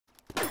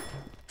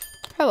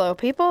Hello,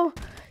 people.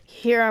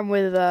 Here I'm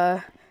with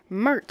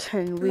Mert,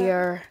 and we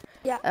are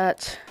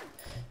at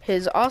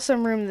his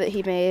awesome room that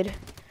he made,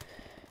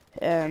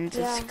 and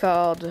it's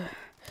called.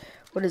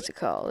 What is it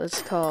called?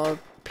 It's called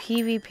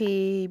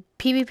PvP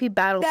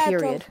battle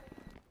period.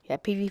 Yeah,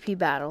 PvP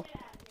battle.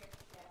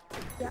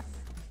 Yeah.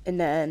 And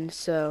then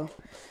so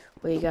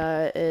what you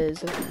got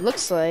is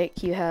looks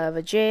like you have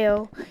a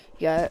jail.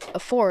 You got a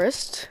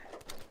forest.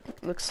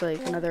 Looks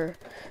like another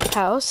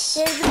house.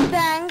 There's a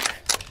bank.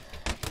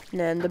 And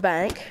then the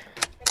bank.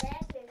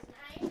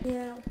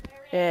 Yeah.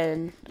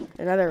 And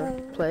another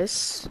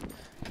place.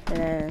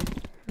 And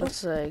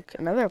looks like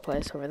another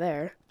place over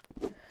there.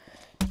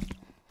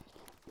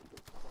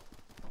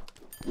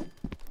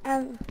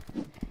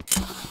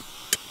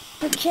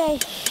 Okay.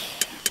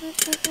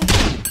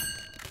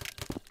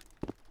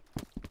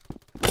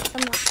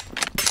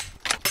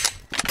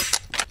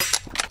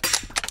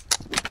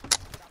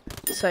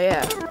 So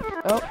yeah.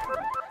 Oh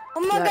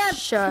my God!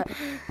 Shot.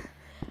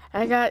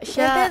 I got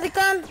shot. There's a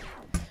gun.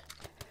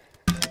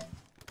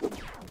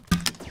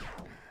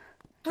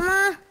 Come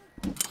on.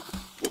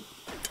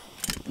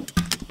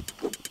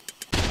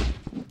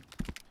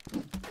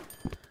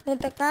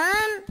 There's a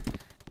gun.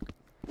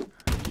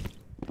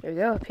 There we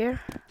go, up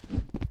here.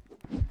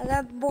 I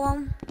got a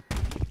bomb.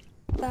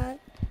 Alright,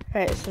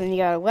 so then you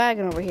got a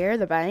wagon over here,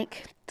 the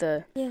bank,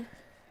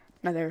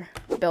 another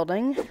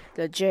building,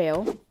 the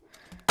jail,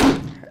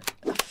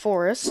 a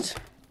forest,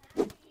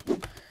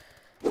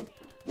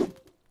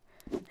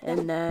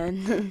 and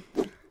then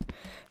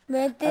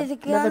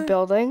another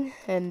building,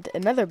 and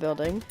another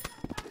building.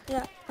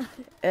 Yeah.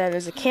 And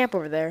there's a camp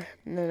over there,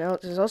 and then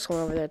there's also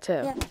one over there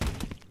too. Yeah.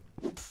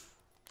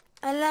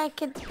 I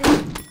like it.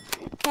 This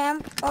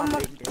camp. Oh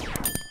my.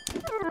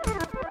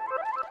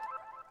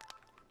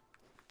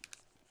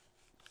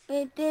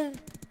 It is.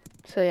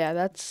 So yeah,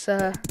 that's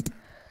the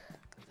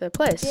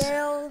place.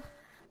 Jail.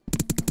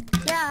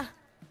 Yeah.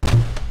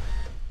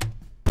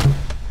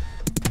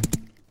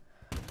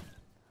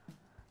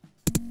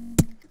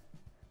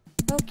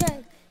 Okay.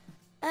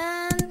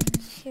 And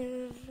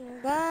here's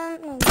a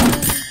gun.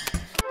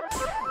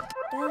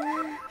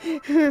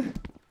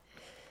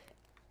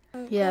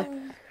 Yeah.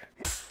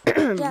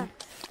 Yeah.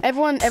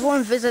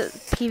 Everyone visit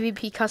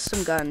PvP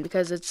Custom Gun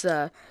because it's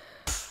a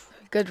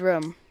good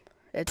room.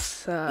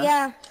 It's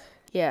yeah,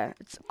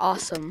 it's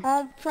awesome.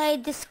 I'll play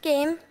this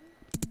game.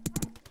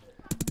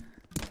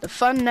 The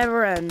fun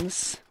never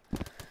ends.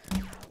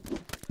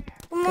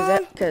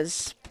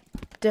 Because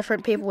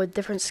different people with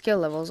different skill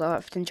levels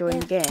often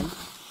join the game.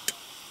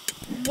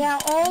 Yeah,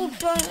 all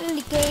join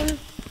the game.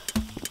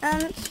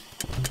 And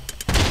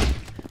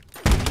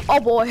oh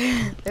boy,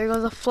 there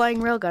goes a flying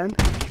railgun.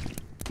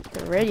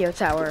 The radio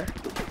tower.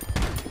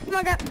 Oh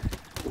my God.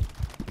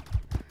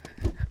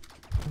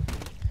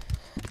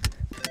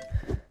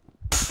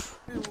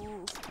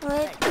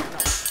 Wait.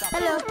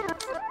 Hello.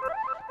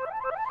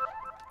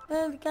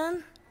 Where's the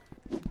gun?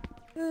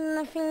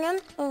 Nothing gun?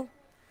 Oh,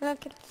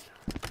 look it.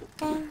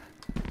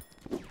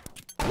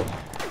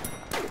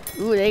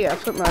 Ooh, there you go,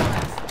 flip mode.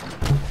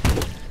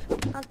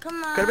 Oh,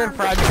 come on. Could have been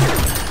fragile.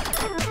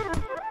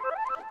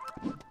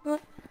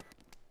 What?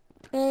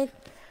 Wait.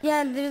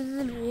 Yeah, there's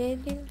a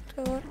radio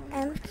tower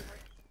and...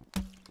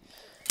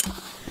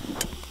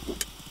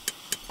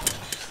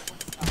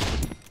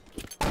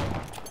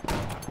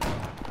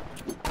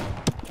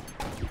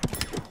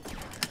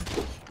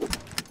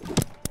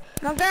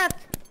 My God!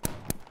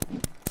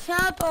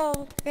 Shut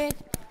up! Wait,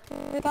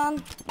 we're gone.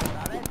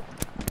 Got it.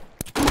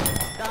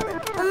 Got it.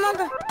 Oh my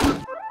God!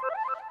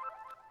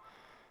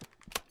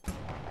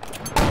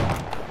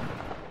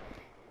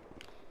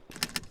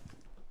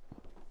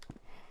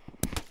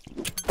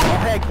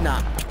 Heck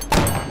nah.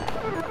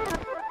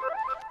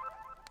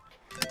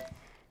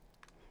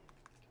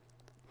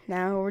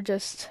 Now we're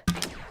just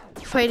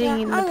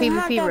fighting in the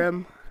PvP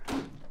room.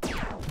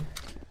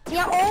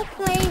 Yeah, all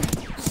playing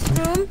this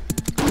room.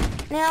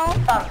 Now,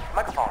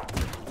 Microphone.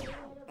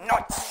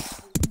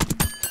 Nice.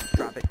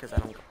 Drop it, because I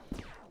don't.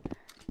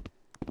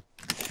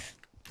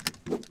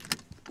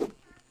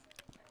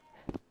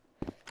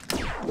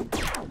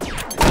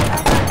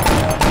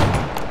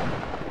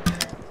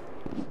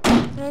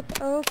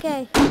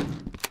 okay.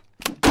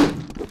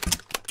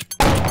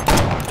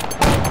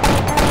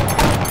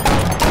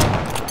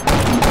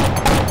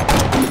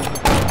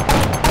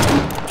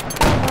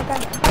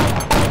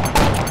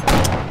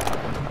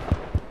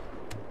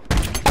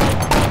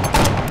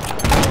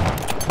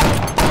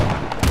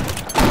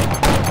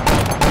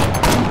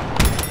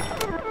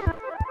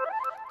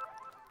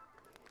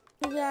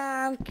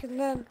 Yeah, I'm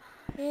killing.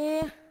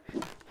 Yeah.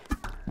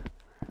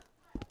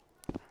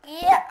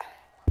 Yeah.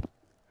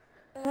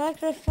 Like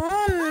the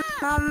phone.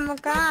 Oh my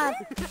God.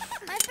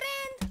 My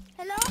friend.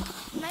 Hello,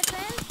 my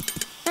friend.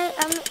 Hey,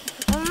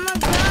 oh my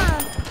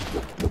God.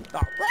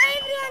 Why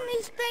everyone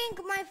is playing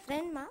my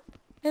friend map?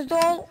 They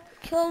all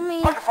kill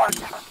me.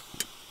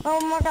 Oh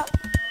my God.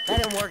 That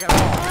didn't work at all.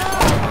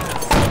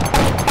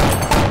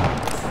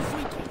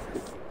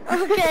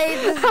 Oh. Okay,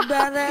 this is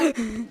better.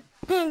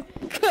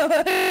 So,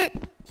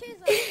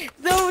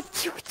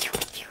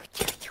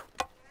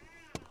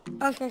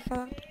 Okay, come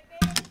on.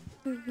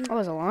 Oh,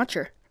 there's a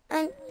launcher.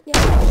 And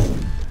yeah.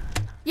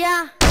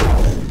 Yeah.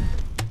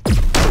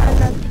 I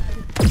love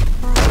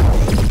it.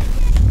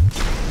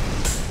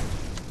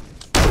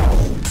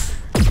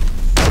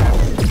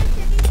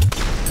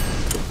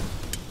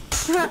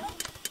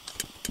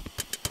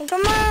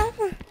 Come on.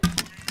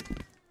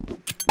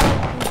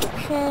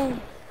 Okay.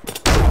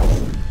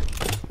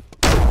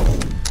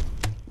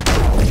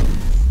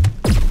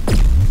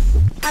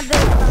 I did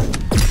it.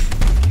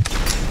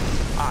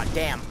 Ah,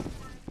 damn.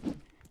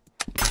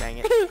 Dang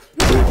it.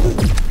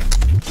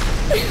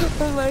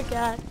 Oh my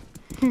god.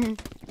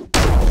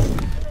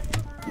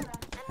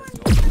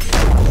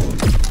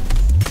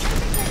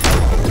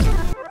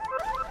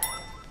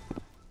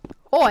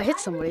 Oh, I hit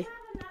somebody.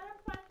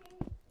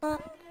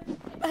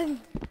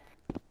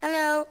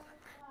 Hello.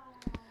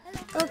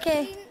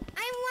 Okay.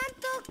 I want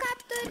to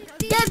capture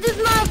this. Yeah, this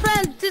is my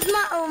friend. This is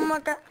my. Oh my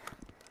god.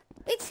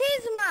 It's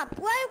his map.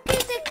 Why you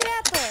kill the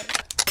creator?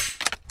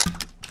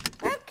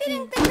 I'm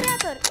killing the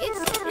creator. It's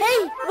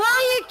Hey, why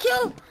you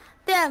kill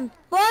them?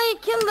 Why you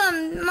kill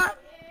them?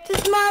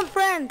 This is my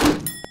friend.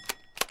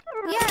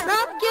 yeah.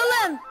 Not kill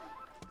them.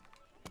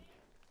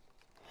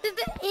 This is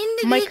in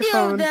the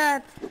Microphone. video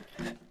that.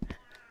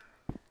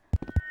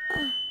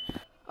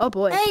 Oh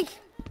boy, Hey,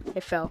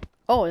 it fell.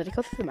 Oh, did it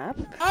go through the map?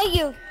 are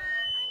you?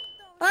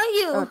 Are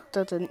you? Oh,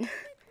 it didn't.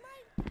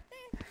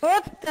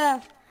 What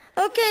the?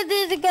 Okay,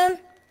 there's a gun.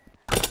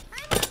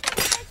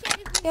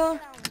 Yo.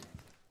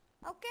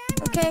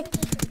 Okay.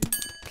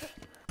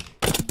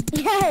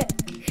 Yeah.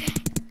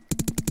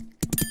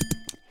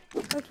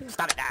 Okay.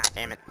 Stop it. Ah,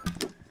 damn it.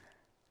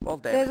 Well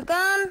There's dead. a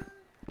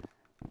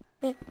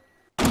gun.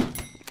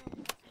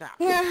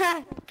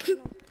 Ah,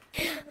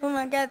 Oh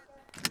my god.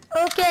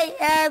 Okay,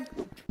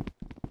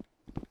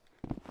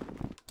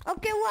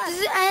 Okay, what?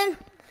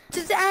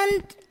 does it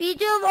end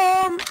video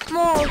or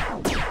more?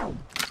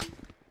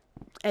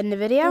 End the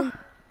video?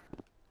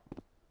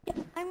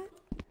 I'm.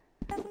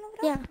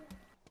 Yeah.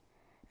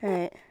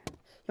 Alright.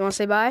 You want to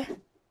say bye?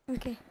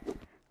 Okay.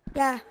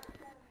 Yeah.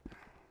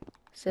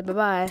 Say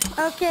bye-bye.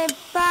 Okay,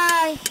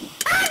 bye.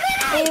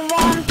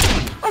 Everyone.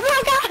 Oh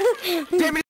my god. damn it.